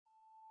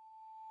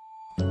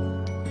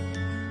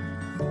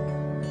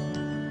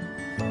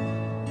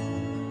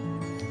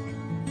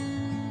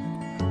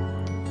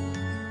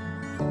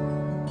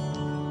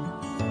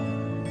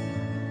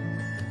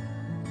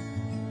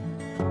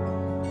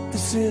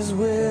This is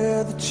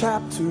where the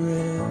chapter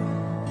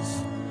ends.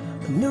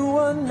 A new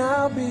one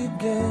now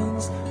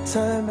begins.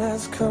 Time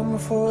has come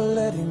for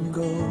letting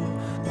go.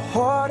 The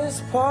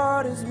hardest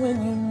part is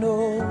when you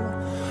know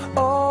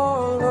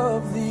all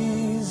of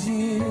these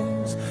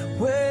years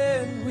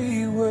when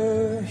we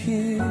were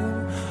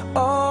here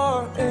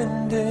are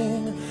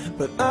ending.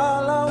 But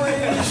I'll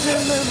always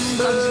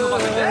remember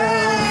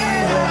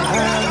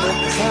the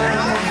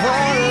time of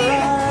our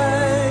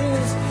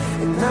lives.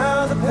 And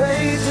now the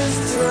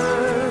pages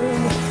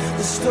turn,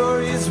 the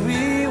stories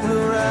we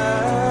will write.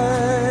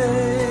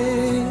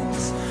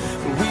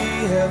 We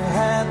have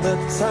had the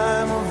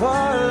time of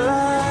our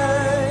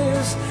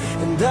lives,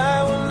 and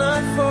I will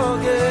not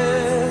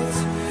forget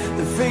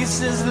the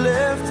faces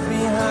left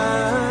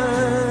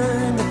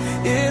behind.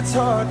 It's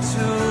hard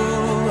to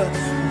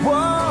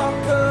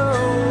walk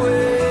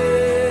away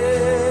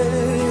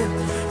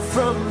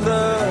from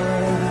the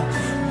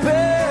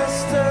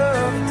best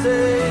of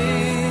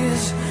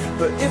days,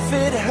 but if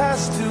it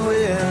has to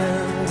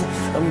end,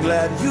 I'm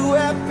glad you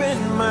have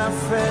been my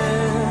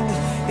friend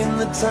in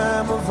the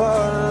time of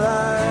our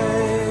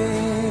lives.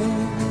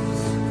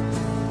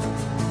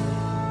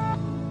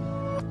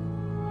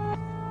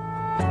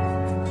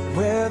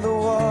 Where the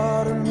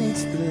water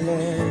meets the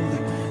land,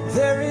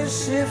 there is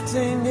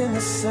shifting in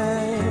the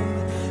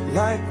sand,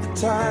 like the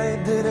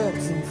tide that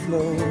ebbs and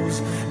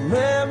flows.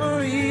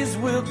 Memories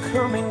will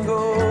come and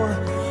go.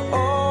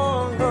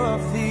 All of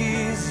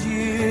these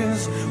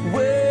years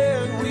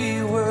when we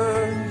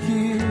were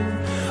here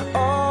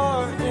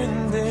are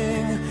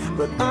ending,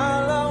 but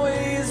I'll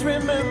always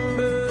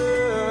remember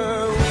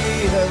we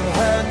have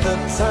had the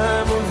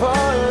time of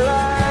our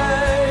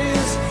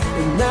lives.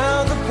 And now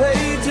the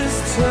pages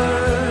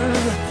turn,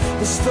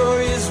 the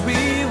stories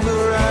we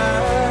will write.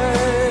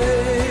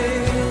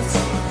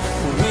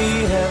 We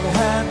have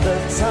had the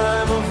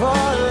time of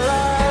our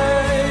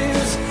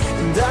lives,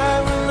 and I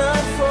will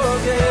not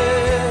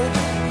forget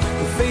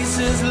the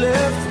faces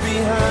left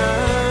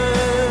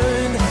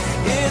behind.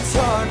 It's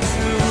hard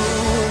to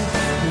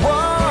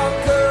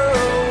walk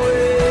away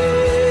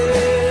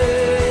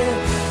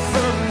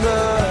from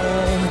the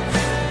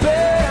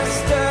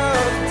best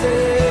of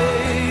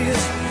days,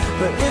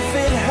 but if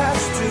it has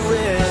to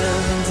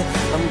end,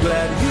 I'm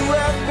glad you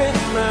have been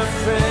my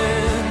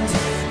friend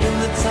in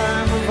the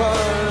time of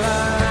our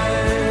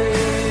lives.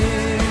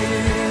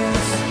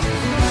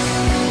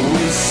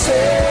 We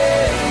say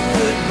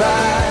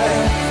goodbye,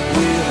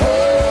 we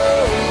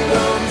hold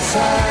on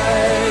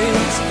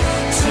tight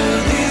to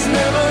these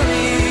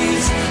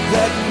memories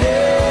that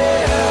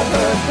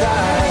never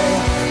die.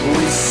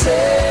 We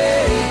say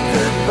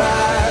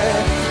goodbye,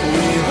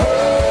 we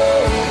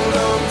hold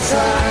on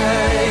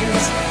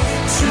tight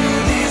to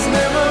these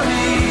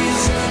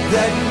memories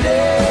that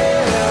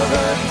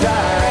never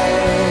die.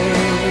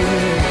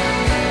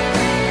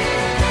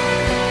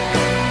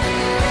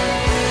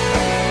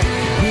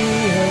 We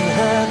have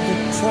had the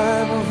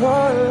time of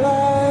our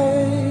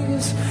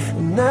lives,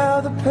 and now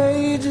the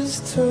pages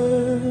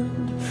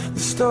turned, the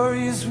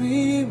stories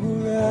we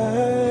will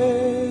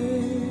write.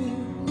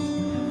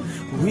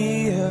 We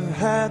have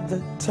had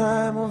the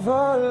time of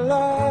our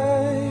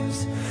lives,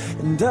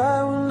 and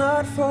I will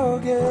not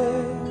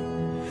forget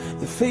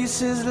the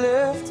faces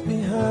left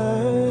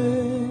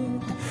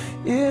behind.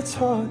 It's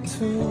hard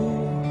to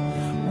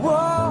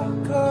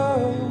walk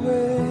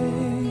away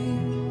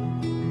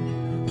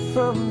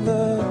from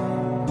the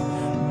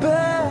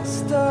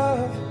best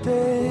of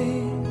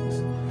days,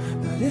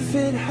 but if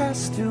it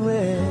has to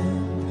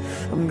end,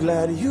 I'm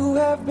glad you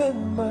have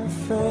been my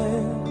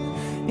friend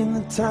in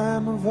the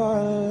time of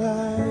our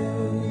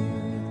lives.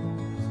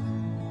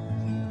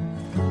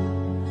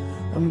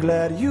 I'm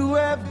glad you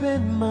have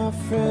been my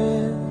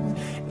friend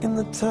in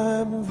the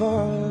time of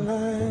our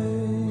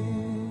lives.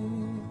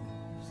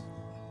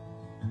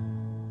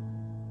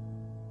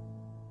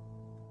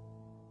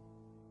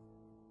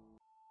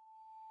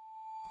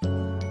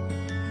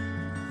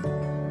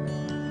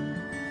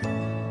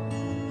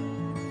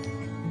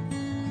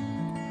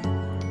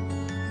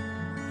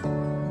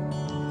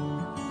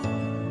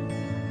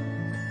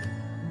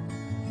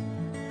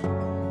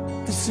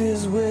 This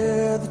is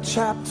where the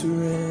chapter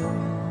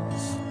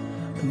ends.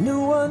 A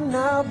new one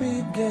now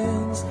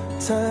begins.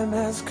 Time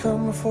has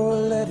come for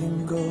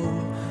letting go.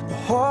 The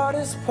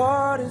hardest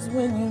part is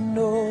when you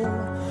know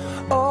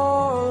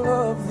all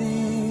of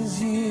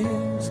these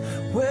years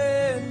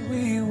when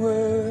we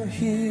were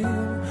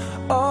here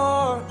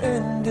are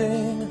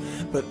ending.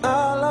 But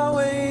I'll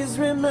always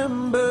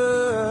remember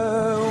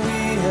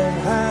we have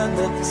had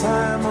the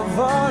time of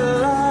our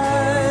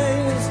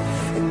lives,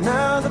 and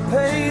now the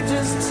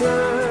pages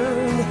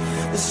turn,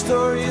 the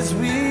stories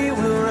we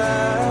will write.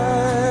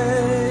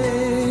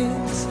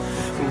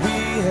 We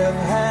have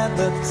had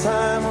the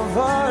time of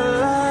our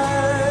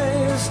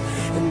lives,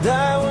 and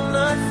I will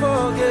not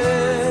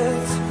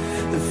forget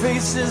the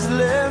faces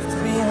left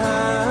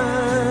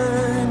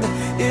behind.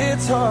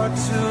 It's hard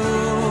to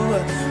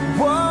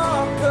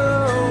walk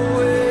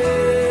away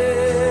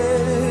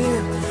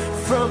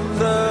from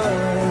the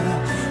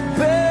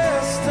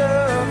best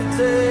of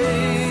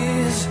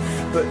days,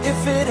 but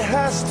if it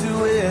has to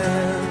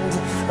end,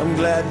 I'm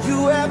glad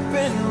you have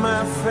been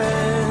my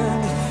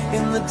friend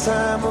in the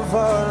time of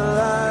our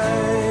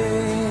lives.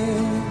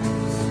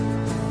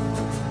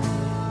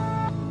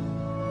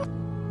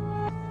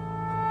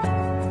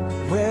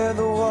 Where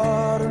the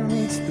water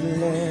meets the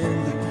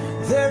land,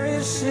 there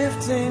is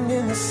shifting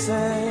in the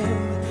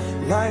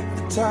sand, like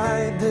the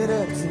tide that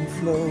ebbs and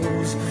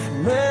flows.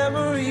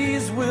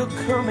 Memories will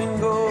come and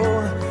go.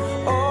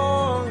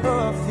 All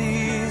of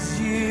these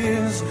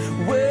years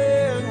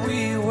when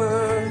we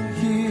were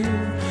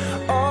here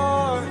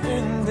are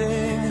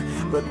ending,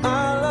 but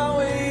I'll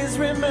always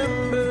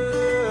remember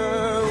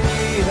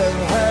we have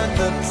had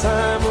the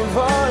time of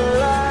our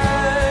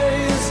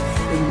lives,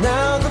 and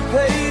now the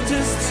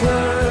pages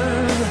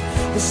turn,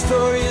 the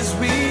stories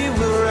we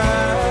will write.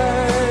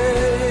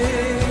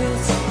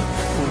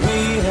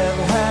 We have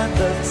had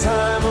the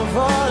time of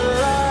our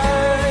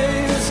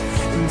lives,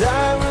 and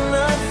I will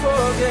not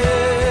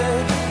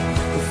forget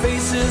the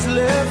faces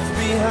left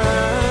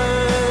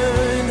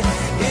behind.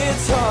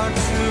 It's hard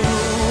to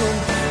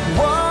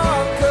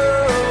walk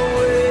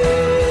away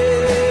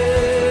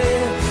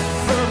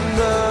from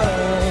the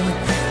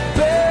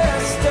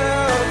best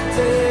of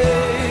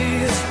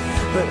days,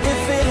 but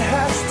if it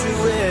has to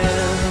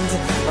end,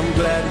 I'm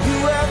glad you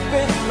have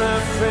been my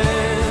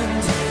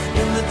friend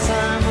in the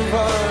time of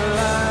our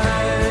lives.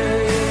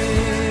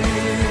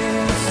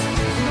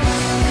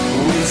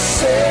 We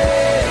say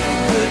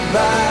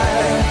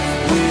goodbye,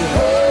 we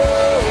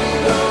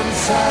hold on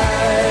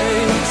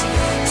tight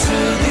to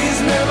these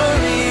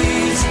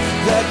memories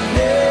that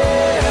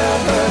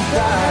never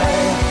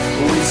die.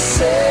 We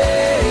say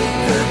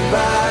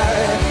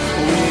goodbye,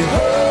 we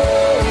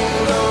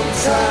hold on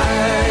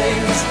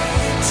tight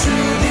to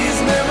these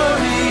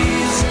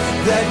memories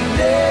that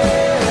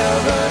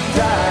never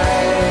die.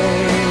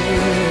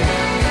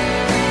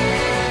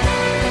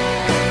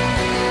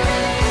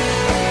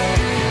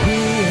 We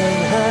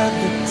have had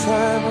the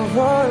time of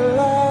our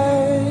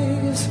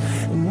lives,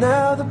 and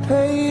now the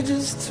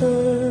pages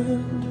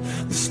turned,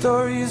 the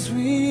stories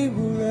we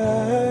will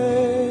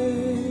write.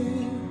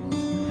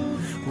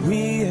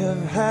 We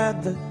have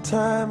had the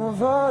time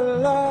of our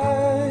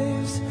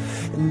lives,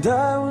 and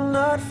I will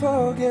not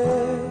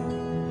forget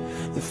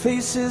the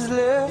faces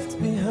left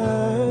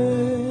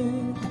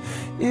behind.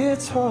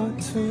 It's hard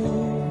to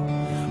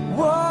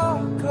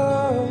walk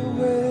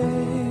away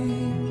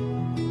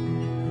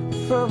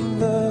from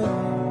the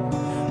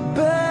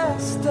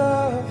best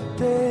of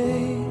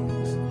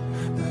days,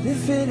 but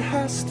if it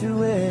has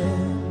to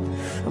end,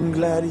 I'm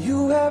glad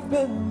you have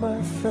been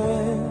my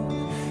friend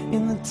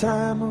in the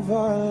time of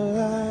our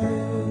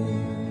lives.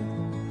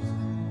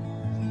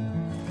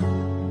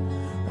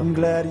 I'm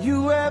glad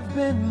you have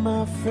been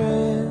my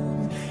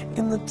friend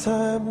in the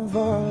time of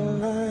our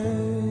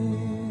lives.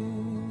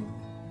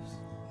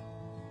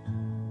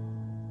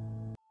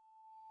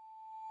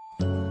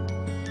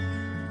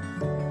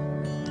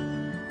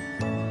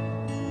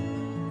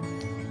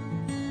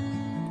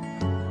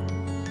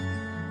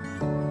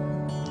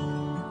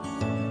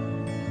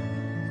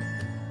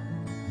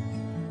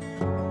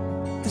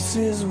 This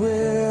is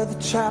where the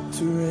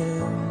chapter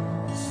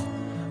ends,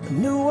 a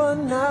new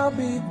one now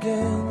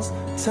begins.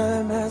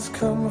 Time has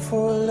come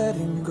for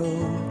letting go.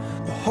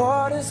 The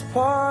hardest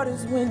part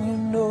is when you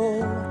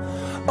know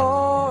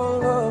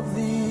all of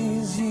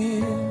these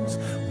years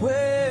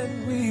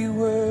when we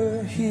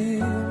were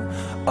here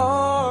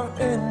are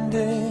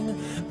ending,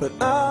 but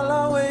I'll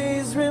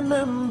always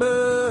remember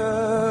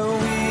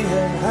we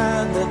have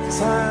had the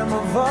time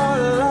of our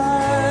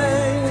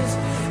lives,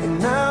 and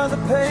now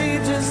the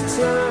pages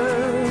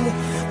turn,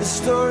 the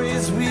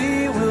stories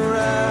we will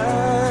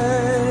write.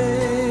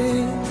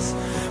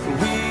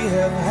 We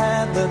have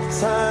had the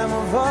time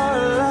of our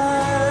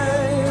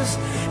lives,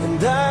 and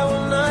I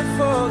will not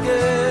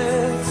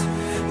forget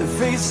the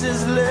faces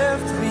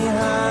left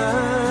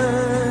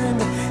behind.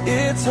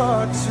 It's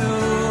hard to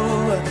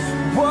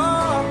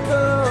walk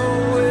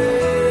away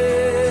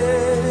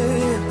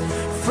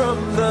from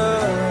the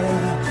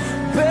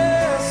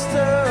best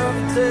of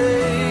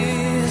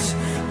days,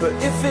 but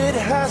if it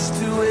has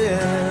to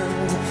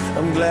end,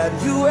 I'm glad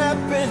you have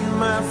been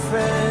my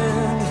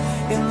friend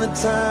in the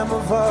time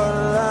of our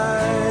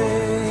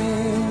lives.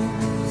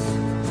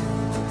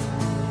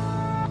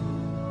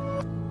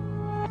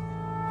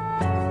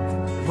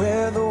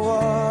 Where the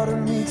water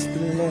meets the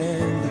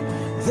land,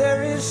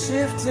 there is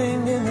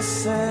shifting in the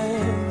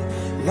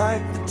sand,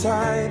 like the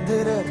tide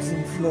that ebbs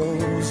and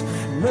flows.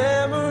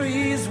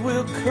 Memories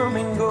will come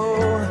and go.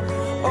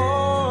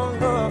 All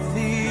of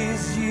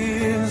these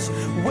years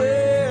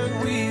when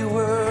we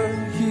were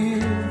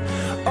here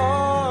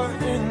are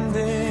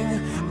ending,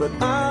 but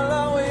I'll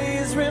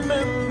always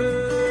remember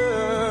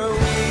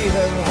we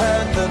have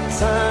had the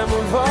time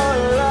of our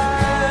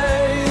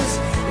lives,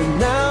 and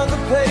now the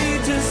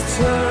pages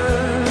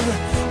turn,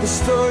 the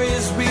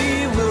stories we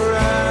will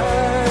write.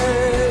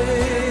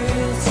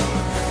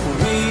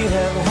 We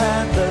have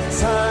had the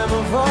time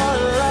of our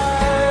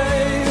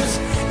lives,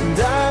 and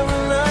I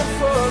will not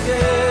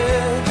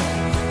forget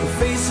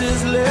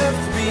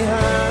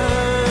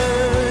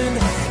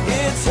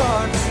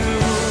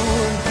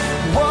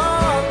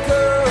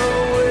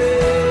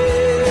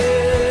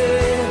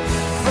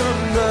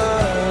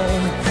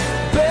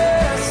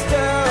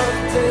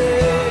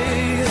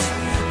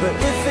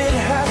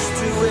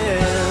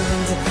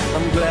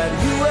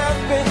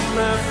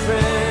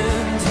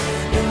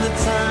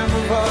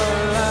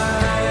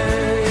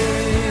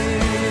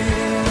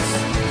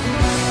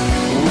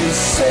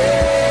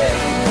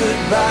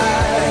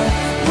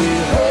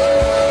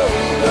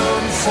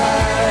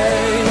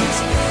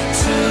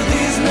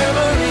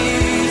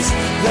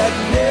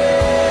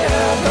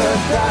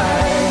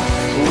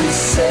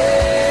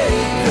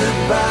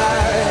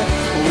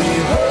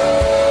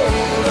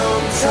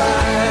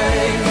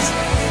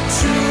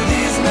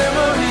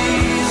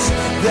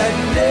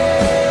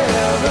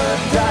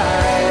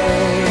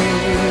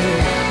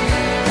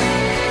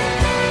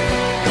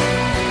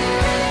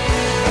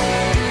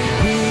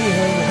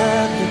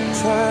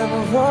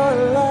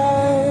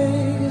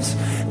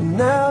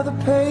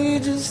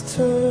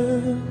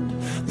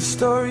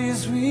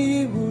stories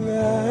we will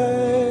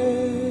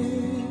write.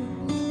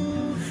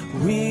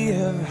 We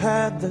have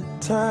had the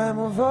time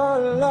of our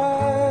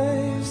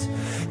lives,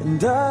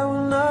 and I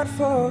will not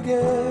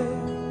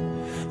forget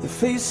the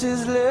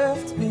faces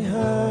left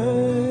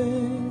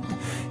behind.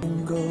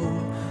 And go,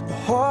 the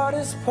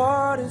hardest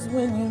part is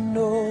when you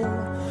know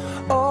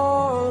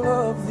all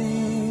of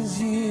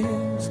these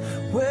years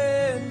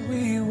when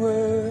we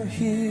were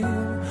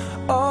here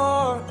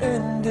are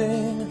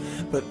ending.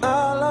 But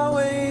I'll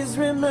always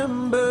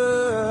remember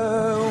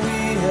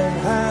we have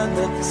had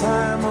the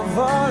time of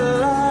our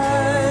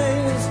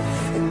lives,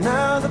 and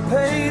now the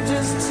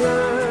pages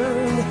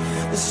turn,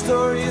 the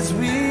stories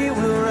we